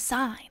that it's a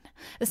sign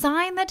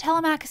that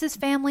Telemachus'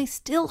 family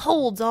still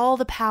holds all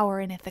the power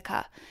in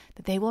Ithaca,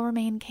 that they will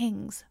remain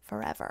kings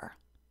forever.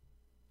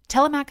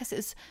 Telemachus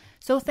is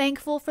so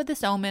thankful for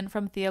this omen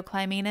from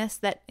Theoclymenus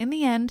that, in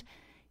the end,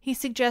 he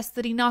suggests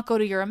that he not go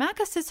to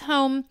Eurymachus'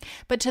 home,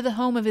 but to the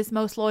home of his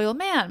most loyal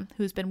man,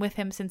 who's been with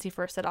him since he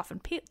first set off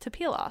to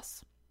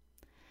Pylos.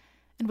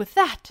 And with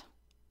that,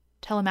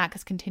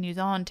 Telemachus continues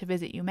on to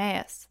visit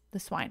Eumaeus, the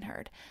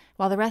swineherd,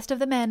 while the rest of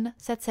the men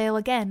set sail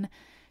again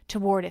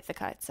toward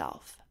Ithaca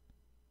itself.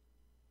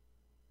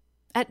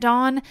 At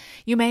dawn,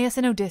 Eumaeus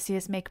and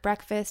Odysseus make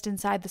breakfast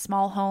inside the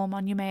small home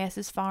on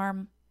Eumaeus'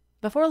 farm.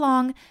 Before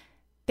long,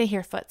 they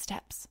hear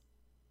footsteps.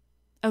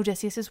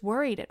 Odysseus is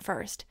worried at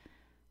first.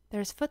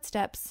 There's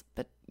footsteps,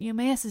 but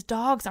Eumaeus'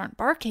 dogs aren't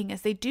barking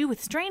as they do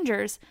with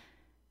strangers.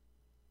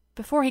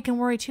 Before he can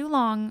worry too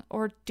long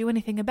or do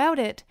anything about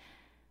it,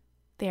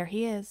 there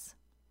he is.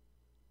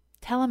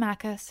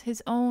 Telemachus,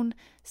 his own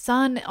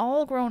son,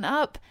 all grown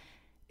up,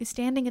 is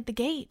standing at the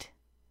gate.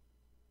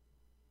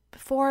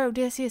 Before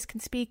Odysseus can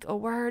speak a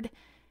word,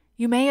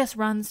 Eumaeus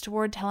runs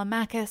toward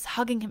Telemachus,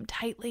 hugging him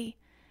tightly.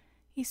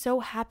 He's so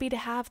happy to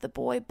have the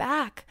boy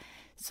back,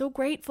 so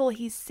grateful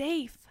he's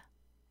safe.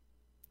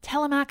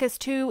 Telemachus,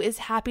 too, is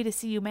happy to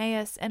see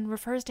Eumaeus and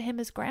refers to him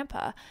as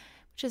Grandpa,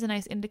 which is a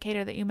nice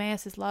indicator that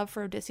Eumaeus' love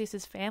for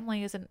Odysseus'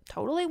 family isn't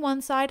totally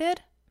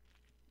one-sided.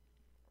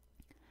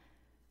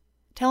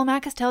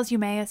 Telemachus tells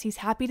Eumaeus he's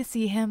happy to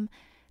see him,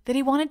 that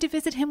he wanted to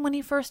visit him when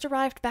he first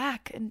arrived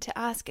back, and to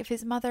ask if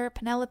his mother,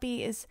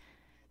 Penelope, is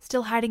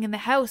still hiding in the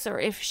house, or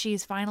if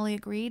she's finally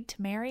agreed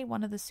to marry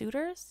one of the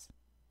suitors.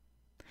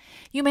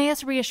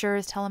 Eumaeus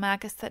reassures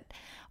Telemachus that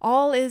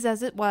all is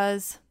as it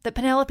was, that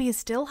Penelope is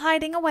still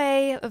hiding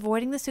away,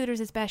 avoiding the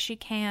suitors as best she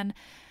can.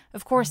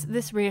 Of course,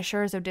 this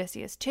reassures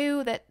Odysseus,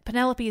 too, that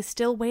Penelope is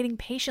still waiting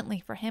patiently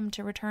for him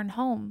to return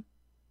home.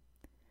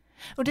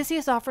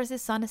 Odysseus offers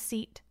his son a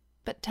seat,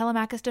 but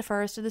Telemachus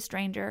defers to the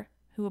stranger,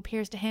 who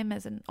appears to him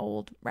as an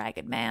old,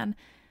 ragged man,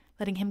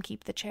 letting him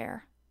keep the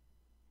chair.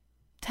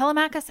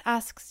 Telemachus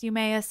asks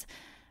Eumaeus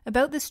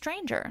about this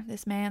stranger,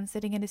 this man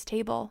sitting at his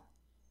table.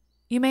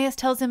 Eumaeus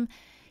tells him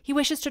he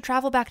wishes to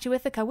travel back to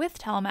Ithaca with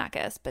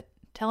Telemachus, but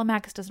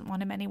Telemachus doesn't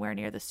want him anywhere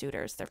near the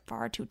suitors. They're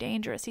far too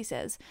dangerous, he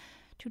says.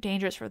 Too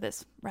dangerous for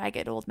this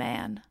ragged old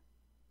man.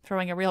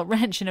 Throwing a real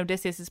wrench in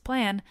Odysseus'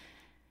 plan,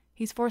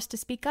 he's forced to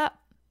speak up.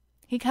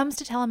 He comes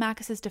to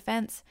Telemachus'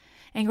 defense,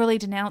 angrily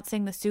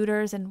denouncing the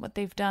suitors and what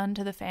they've done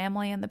to the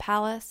family and the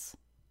palace.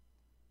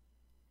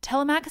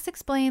 Telemachus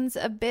explains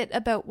a bit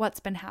about what's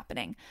been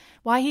happening,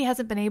 why he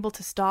hasn't been able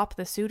to stop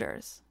the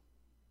suitors,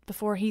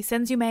 before he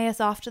sends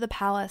Eumaeus off to the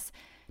palace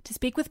to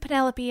speak with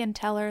Penelope and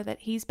tell her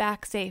that he's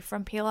back safe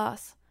from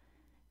Pylos.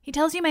 He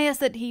tells Eumaeus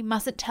that he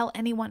mustn't tell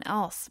anyone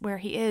else where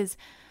he is,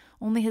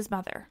 only his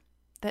mother,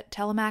 that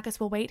Telemachus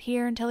will wait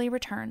here until he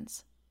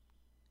returns.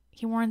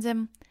 He warns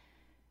him,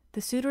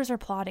 "The suitors are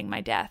plotting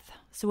my death,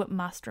 so it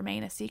must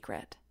remain a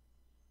secret."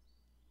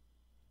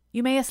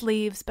 Eumaeus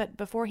leaves, but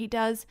before he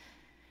does,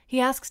 he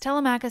asks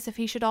Telemachus if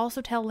he should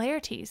also tell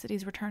Laertes that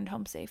he's returned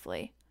home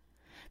safely.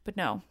 But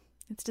no,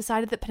 it's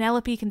decided that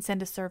Penelope can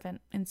send a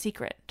servant in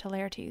secret to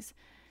Laertes.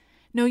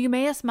 No,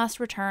 Eumaeus must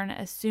return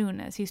as soon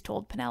as he's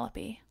told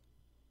Penelope.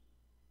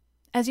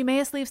 As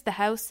Eumaeus leaves the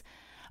house,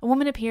 a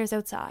woman appears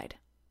outside.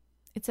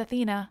 It's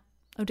Athena.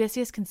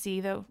 Odysseus can see,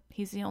 though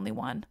he's the only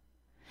one.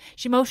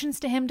 She motions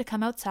to him to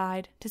come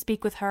outside to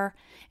speak with her,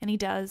 and he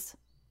does.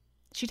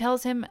 She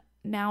tells him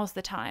now's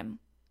the time.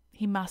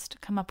 He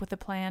must come up with a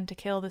plan to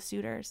kill the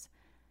suitors.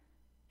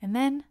 And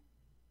then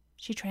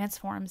she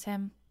transforms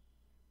him.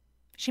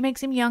 She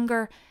makes him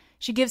younger.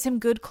 She gives him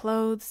good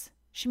clothes.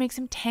 She makes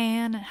him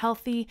tan and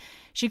healthy.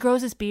 She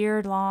grows his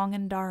beard long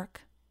and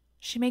dark.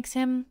 She makes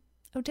him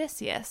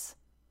Odysseus.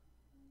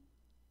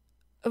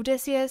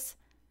 Odysseus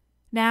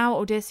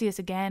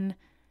again,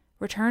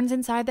 returns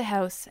inside the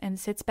house and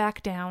sits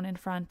back down in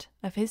front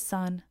of his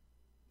son,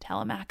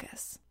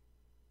 Telemachus.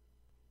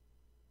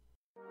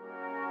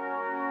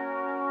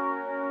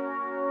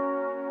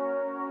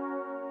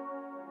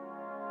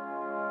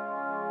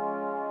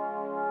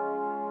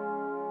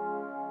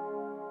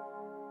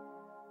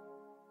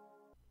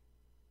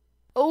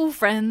 Oh,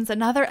 friends,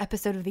 another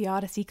episode of the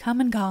Odyssey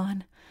come and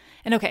gone.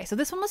 And okay, so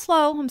this one was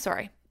slow, I'm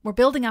sorry. We're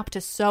building up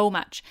to so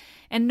much.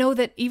 And know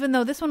that even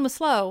though this one was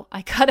slow,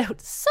 I cut out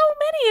so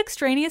many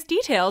extraneous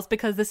details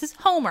because this is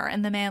Homer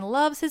and the man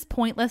loves his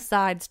pointless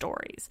side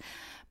stories.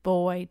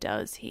 Boy,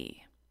 does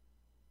he.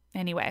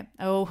 Anyway,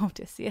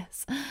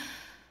 Odysseus.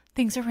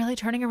 Things are really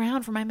turning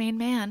around for my main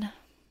man.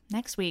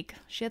 Next week,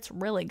 shit's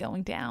really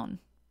going down.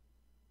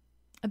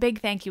 A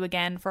big thank you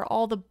again for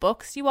all the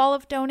books you all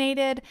have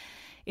donated.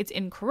 It's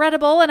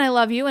incredible and I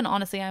love you, and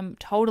honestly, I'm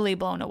totally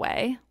blown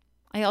away.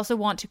 I also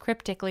want to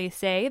cryptically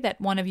say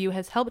that one of you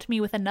has helped me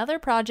with another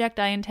project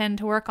I intend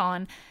to work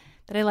on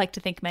that I like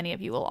to think many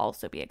of you will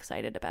also be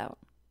excited about.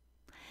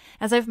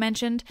 As I've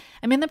mentioned,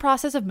 I'm in the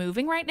process of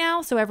moving right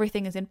now, so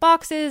everything is in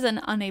boxes and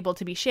unable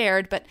to be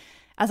shared, but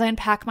as I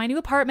unpack my new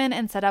apartment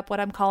and set up what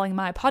I'm calling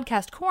my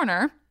podcast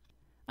corner,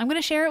 I'm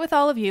going to share it with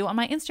all of you on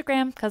my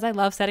Instagram because I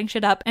love setting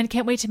shit up and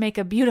can't wait to make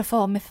a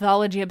beautiful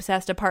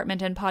mythology-obsessed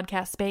apartment and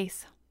podcast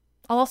space.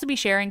 I'll also be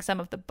sharing some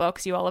of the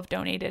books you all have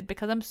donated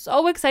because I'm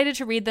so excited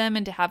to read them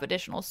and to have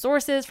additional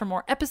sources for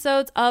more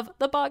episodes of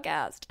the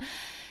podcast.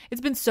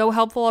 It's been so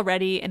helpful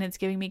already, and it's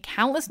giving me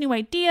countless new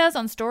ideas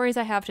on stories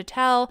I have to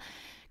tell.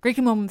 Greek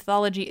and Roman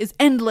mythology is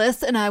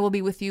endless, and I will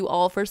be with you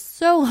all for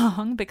so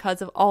long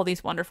because of all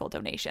these wonderful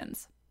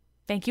donations.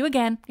 Thank you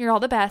again. You're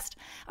all the best.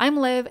 I'm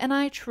Liv, and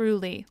I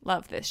truly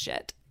love this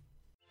shit.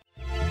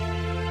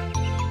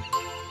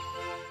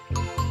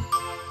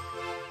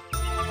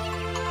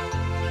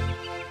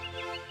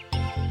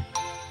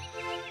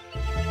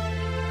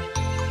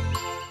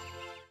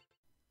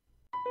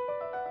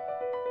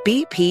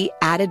 BP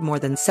added more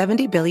than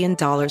 $70 billion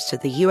to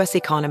the U.S.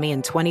 economy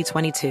in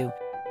 2022.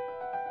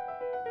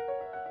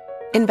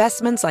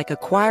 Investments like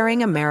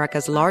acquiring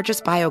America's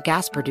largest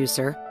biogas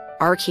producer,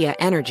 Archaea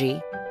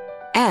Energy,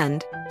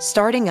 and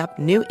starting up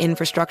new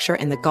infrastructure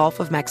in the Gulf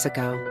of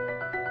Mexico.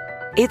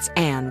 It's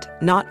and,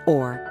 not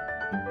or.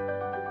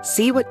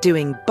 See what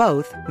doing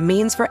both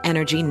means for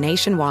energy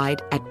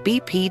nationwide at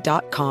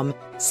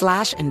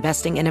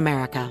bp.com/investing in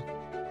America.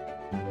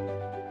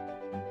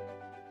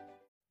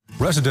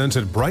 Residents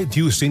at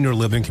Brightview Senior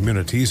Living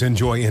Communities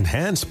enjoy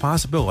enhanced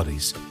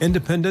possibilities,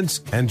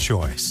 independence, and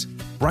choice.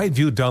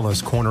 Brightview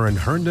Dulles Corner in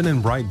Herndon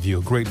and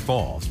Brightview, Great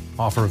Falls,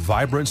 offer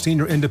vibrant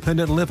senior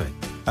independent living,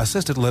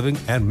 assisted living,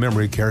 and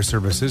memory care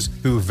services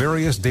through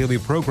various daily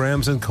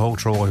programs and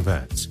cultural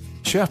events.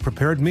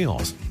 Chef-prepared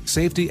meals,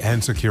 safety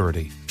and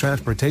security,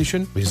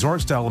 transportation,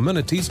 resort-style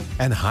amenities,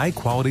 and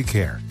high-quality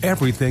care.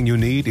 Everything you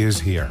need is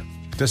here.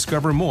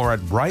 Discover more at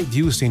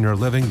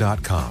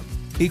brightviewseniorliving.com.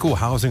 Equal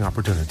housing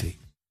opportunity.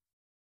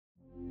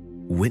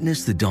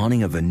 Witness the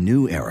dawning of a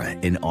new era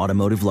in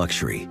automotive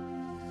luxury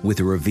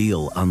with a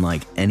reveal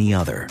unlike any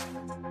other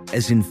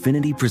as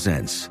Infiniti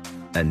presents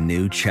a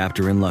new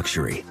chapter in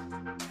luxury,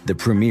 the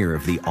premiere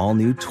of the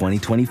all-new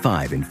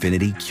 2025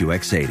 Infiniti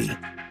QX80.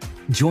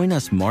 Join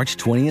us March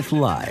 20th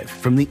live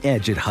from the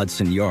Edge at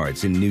Hudson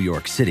Yards in New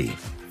York City,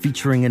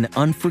 featuring an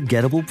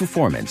unforgettable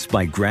performance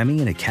by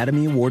Grammy and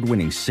Academy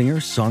Award-winning singer,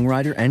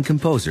 songwriter, and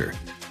composer,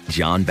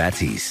 Jon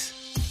Batiste.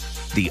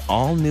 The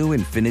all-new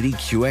Infiniti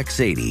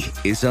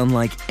QX80 is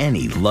unlike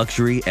any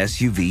luxury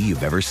SUV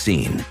you've ever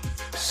seen.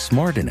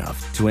 Smart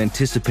enough to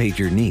anticipate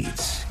your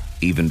needs,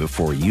 even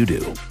before you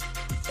do.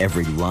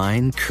 Every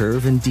line,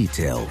 curve, and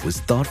detail was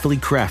thoughtfully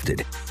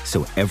crafted,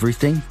 so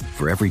everything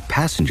for every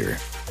passenger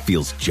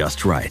feels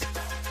just right.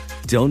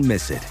 Don't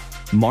miss it.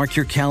 Mark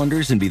your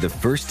calendars and be the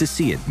first to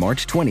see it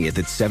March 20th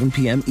at 7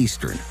 p.m.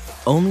 Eastern,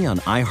 only on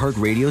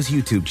iHeartRadio's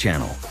YouTube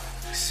channel.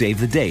 Save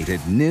the date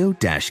at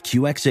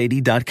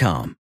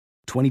new-QX80.com.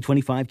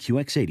 2025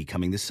 QX80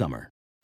 coming this summer.